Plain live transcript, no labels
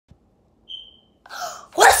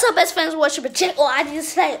What's up, best friends? Worship and check. I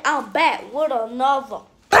just say I'm back with another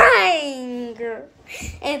banger.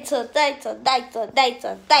 And today,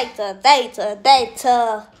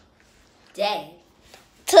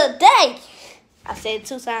 I said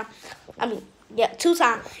 2 times. Two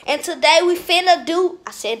times. And today we finna do.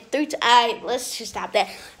 I said 3 times. Alright, let's just stop that.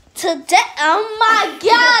 Today, oh my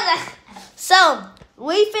god. So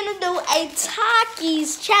we finna do a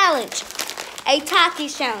Takis challenge.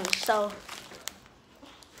 So.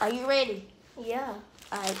 Are you ready? Yeah.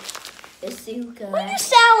 Alright. Let's see who can. Well, you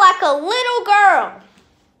sound like a little girl.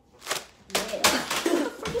 Yeah. What the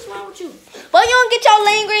fuck is wrong with you? Boy, you don't get your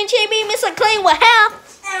lean green chibi Mr. Clean with half.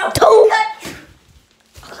 Two.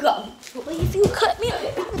 Boy, if you cut me,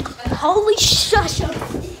 holy shush.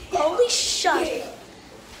 Holy shush.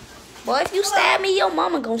 Boy, if you stab me, your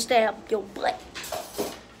mama gonna stab your butt.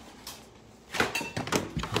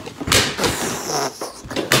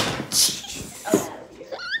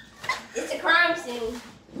 Crime scene.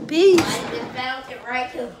 Peace. I just found it right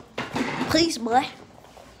here. Please, boy.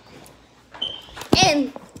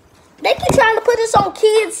 And they keep trying to put this on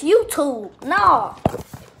kids' YouTube. Nah.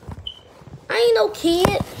 I ain't no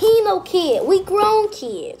kid. He ain't no kid. We grown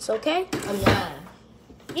kids, okay? I'm 9.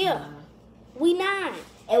 Yeah. We 9.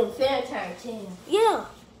 And we finna turn 10. Yeah.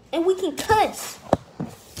 And we can cuss.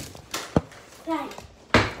 Right.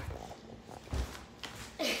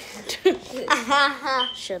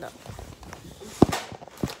 Shut up.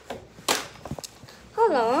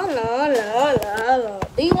 Hold on.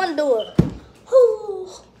 Do you want to do it?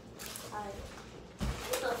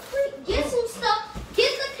 Get some stuff.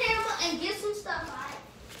 Get the camera and get some stuff. Right.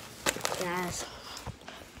 Guys,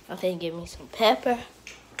 I'm finna give me some pepper,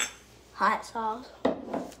 hot sauce.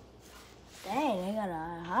 Dang, they got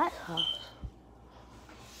a hot sauce.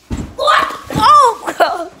 What? Oh,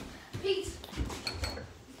 God. Peace.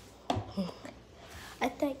 I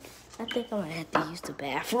think I'm gonna have to use the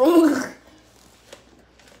bathroom.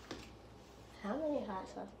 How many hot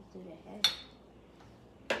sauces do they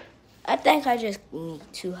have? I think I just need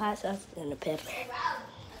 2 hot sauces and a pepper. Hey,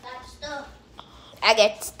 Rob, I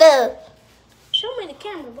got the stuff. Show me the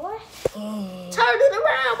camera, boy. Turn it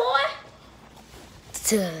around, boy.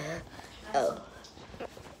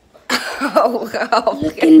 Oh,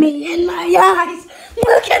 look at me in my eyes.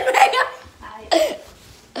 Look at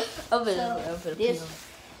me.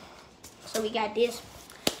 So we got this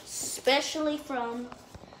specially from.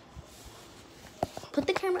 Put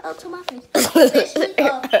the camera up to my face. Especially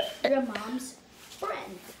your mom's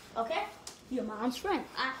friend. Okay? Your mom's friend.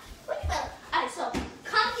 Alright, so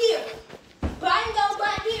come here. Brian goes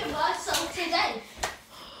back here, bud. So today.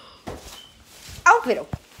 Open them.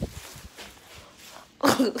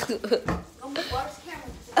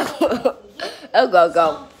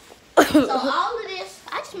 Go. So all of this,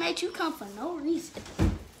 I just made you come for no reason.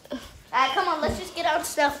 Alright, come on, let's just get out the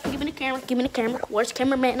stuff. Give me the camera. Worst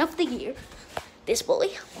cameraman of the year. This boy.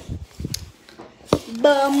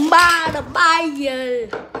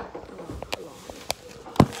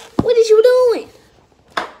 What is you doing?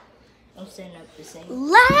 I'm setting up the same.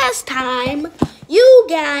 Last time you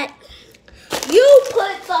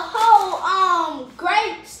put the whole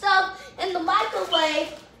grape stuff in the microwave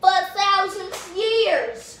for 1,000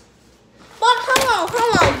 years. But hold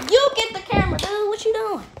on. You get the camera, dude. What you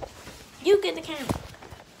doing? You get the camera.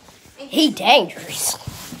 He dangerous.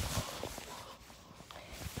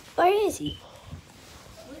 Where is he?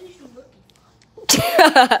 What is you looking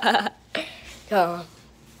for? Come on.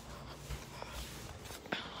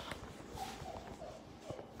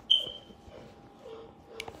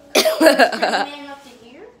 Man up to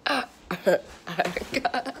here?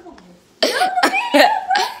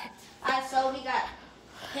 Alright, so we got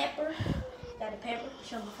pepper. Got a pepper.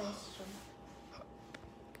 Show my face.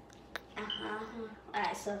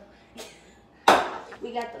 Alright, so we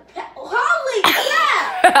got the pepper. Holy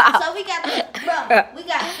crap! So we got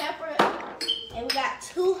pepper and we got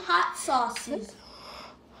 2 hot sauces.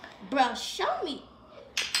 Bro, show me.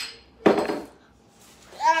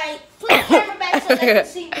 Alright, put the camera back so they can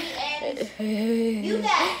see me. And you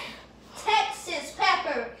got Texas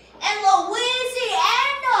pepper and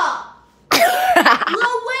Louisiana.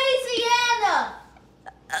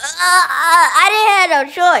 I didn't have no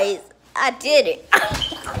choice. I did it.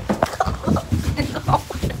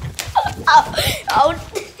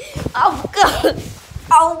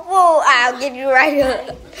 Oh, I'll get you right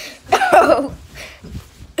here.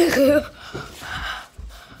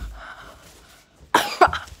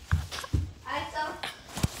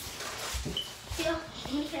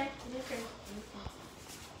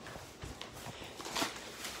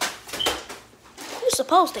 You're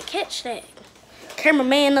supposed to catch that.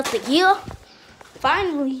 Cameraman of the year.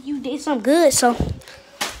 finally you did some good. So,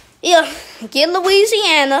 yeah, get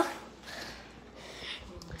Louisiana.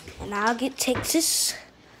 And I'll get Texas.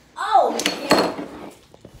 Oh, yeah.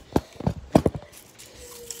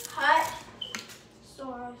 Hot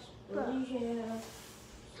sauce, Louisiana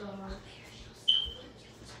sauce.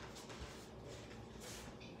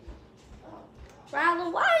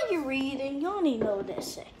 Rylan, why are you reading? You don't even know what that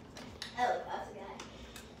say. Oh, I forgot.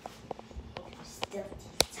 Still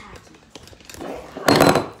Takis.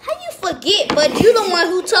 How you forget? But you the one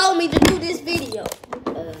who told me to do this video.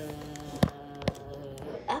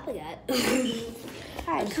 I forgot.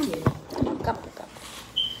 Alright, come on.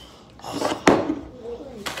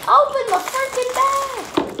 Open the freaking bag.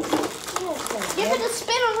 Give it a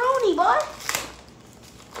spin-a-rooney, boy.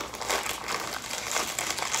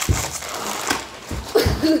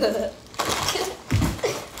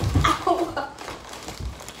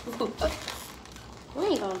 We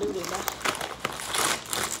ain't gonna do this, bro.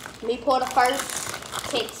 Me pour the first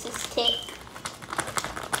Texas Tech.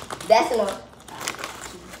 That's enough.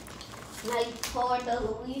 Now you pour the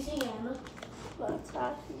Louisiana.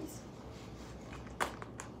 Takis.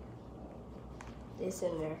 This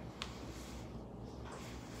in there.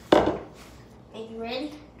 And you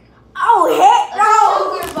ready? Oh, heck A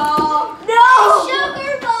no! sugar ball. No! A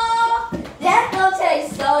sugar ball. That's gonna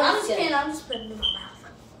taste so I'm just good. kidding. I'm just putting it in my mouth.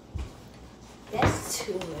 That's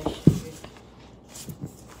too much.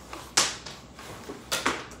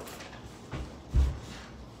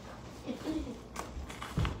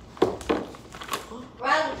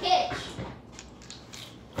 Rylan, catch.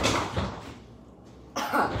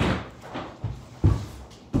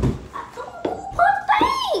 Pour the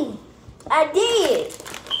thing. I did.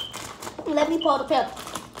 Let me pour the pepper.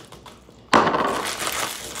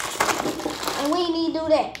 And we ain't need to do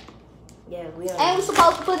that. Yeah, we don't. And we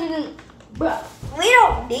supposed to put it in. Bruh. We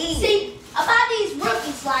don't need it. See, about these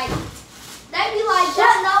rookies, like, they be like,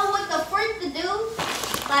 don't know what the freak to do.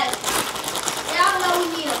 Like, they don't know we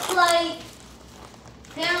need a plate.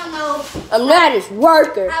 They don't know I'm not his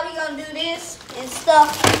worker. how we gonna do this and stuff.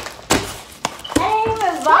 I ain't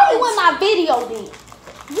even Why you in my video then?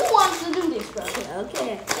 You wanted to do this, bro.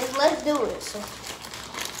 Okay. Let's do it. So,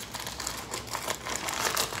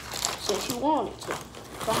 since you wanted to.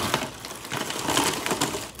 Fine.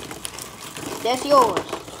 That's yours.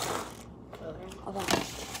 Okay. Okay.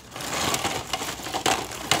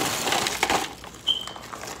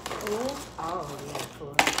 Oh, yeah,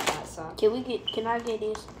 cool. Hot sauce. Can I get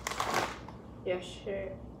this? Yeah, sure.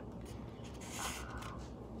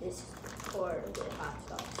 This is poured with hot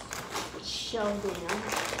sauce.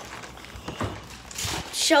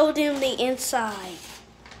 Show them the inside.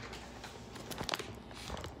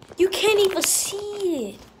 You can't even see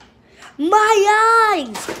it. My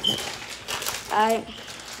eyes. Alright.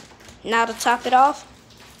 Now to top it off.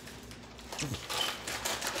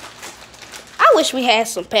 I wish we had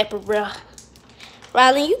some pepper, bro.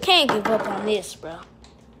 Rylan, you can't give up on this, bro.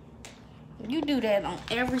 You do that on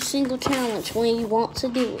every single challenge when you want to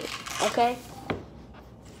do it. Okay?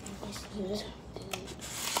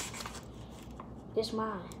 This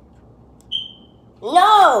mine.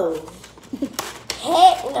 No!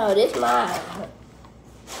 Heck no, this mine.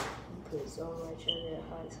 Put so much of that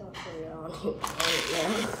hot sauce on it now.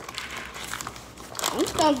 I'm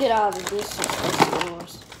just gonna get all of this stuff.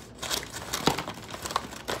 Yours.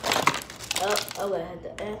 Oh, I would have to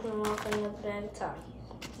add them off in the bag of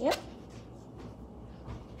Takis. Yep.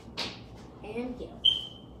 And yeah.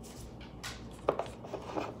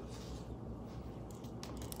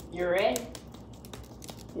 You ready?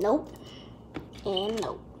 Nope. And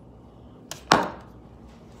nope.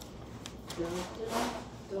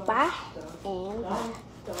 Bye. And bye.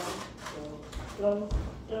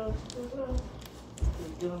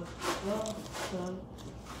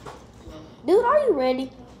 Dude, are you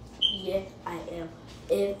ready? Yeah, I am.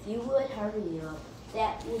 If you would hurry up,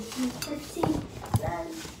 that would be pretty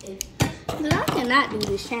nice. Dude, I cannot do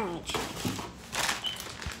this challenge.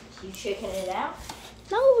 You checking it out?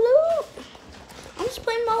 No, Luke. I'm just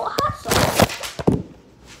putting more hot sauce.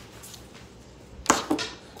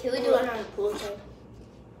 Can we do it on the pool table?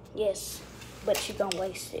 Yes, but you gonna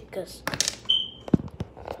waste it because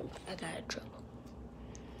I got in trouble.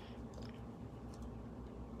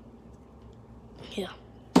 Yeah.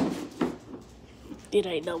 It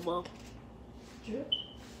ain't no more. Sure.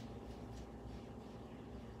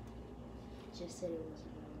 Just said it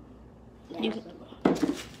was. You-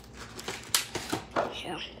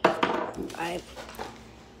 Yeah.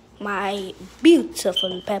 My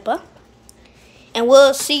beautiful pepper. And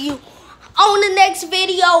we'll see you on the next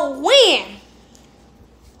video when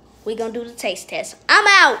we gonna do the taste test. I'm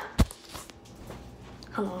out.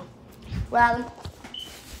 Hold on. Riley.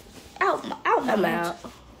 Out. I'm out.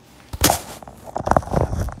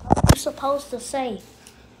 You're supposed to say.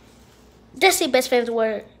 That's your best friend's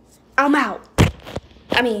word. I'm out.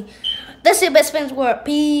 That's your best friend's word.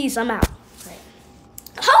 Peace. I'm out.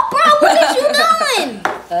 Oh, bro, what is you doing?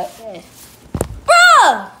 Okay.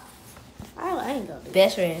 Bro. I ain't gonna do that.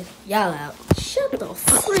 Best friend, y'all out. Shut the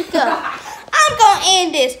freak up. I'm gonna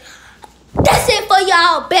end this. That's it for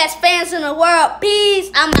y'all best fans in the world. Peace.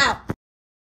 I'm out.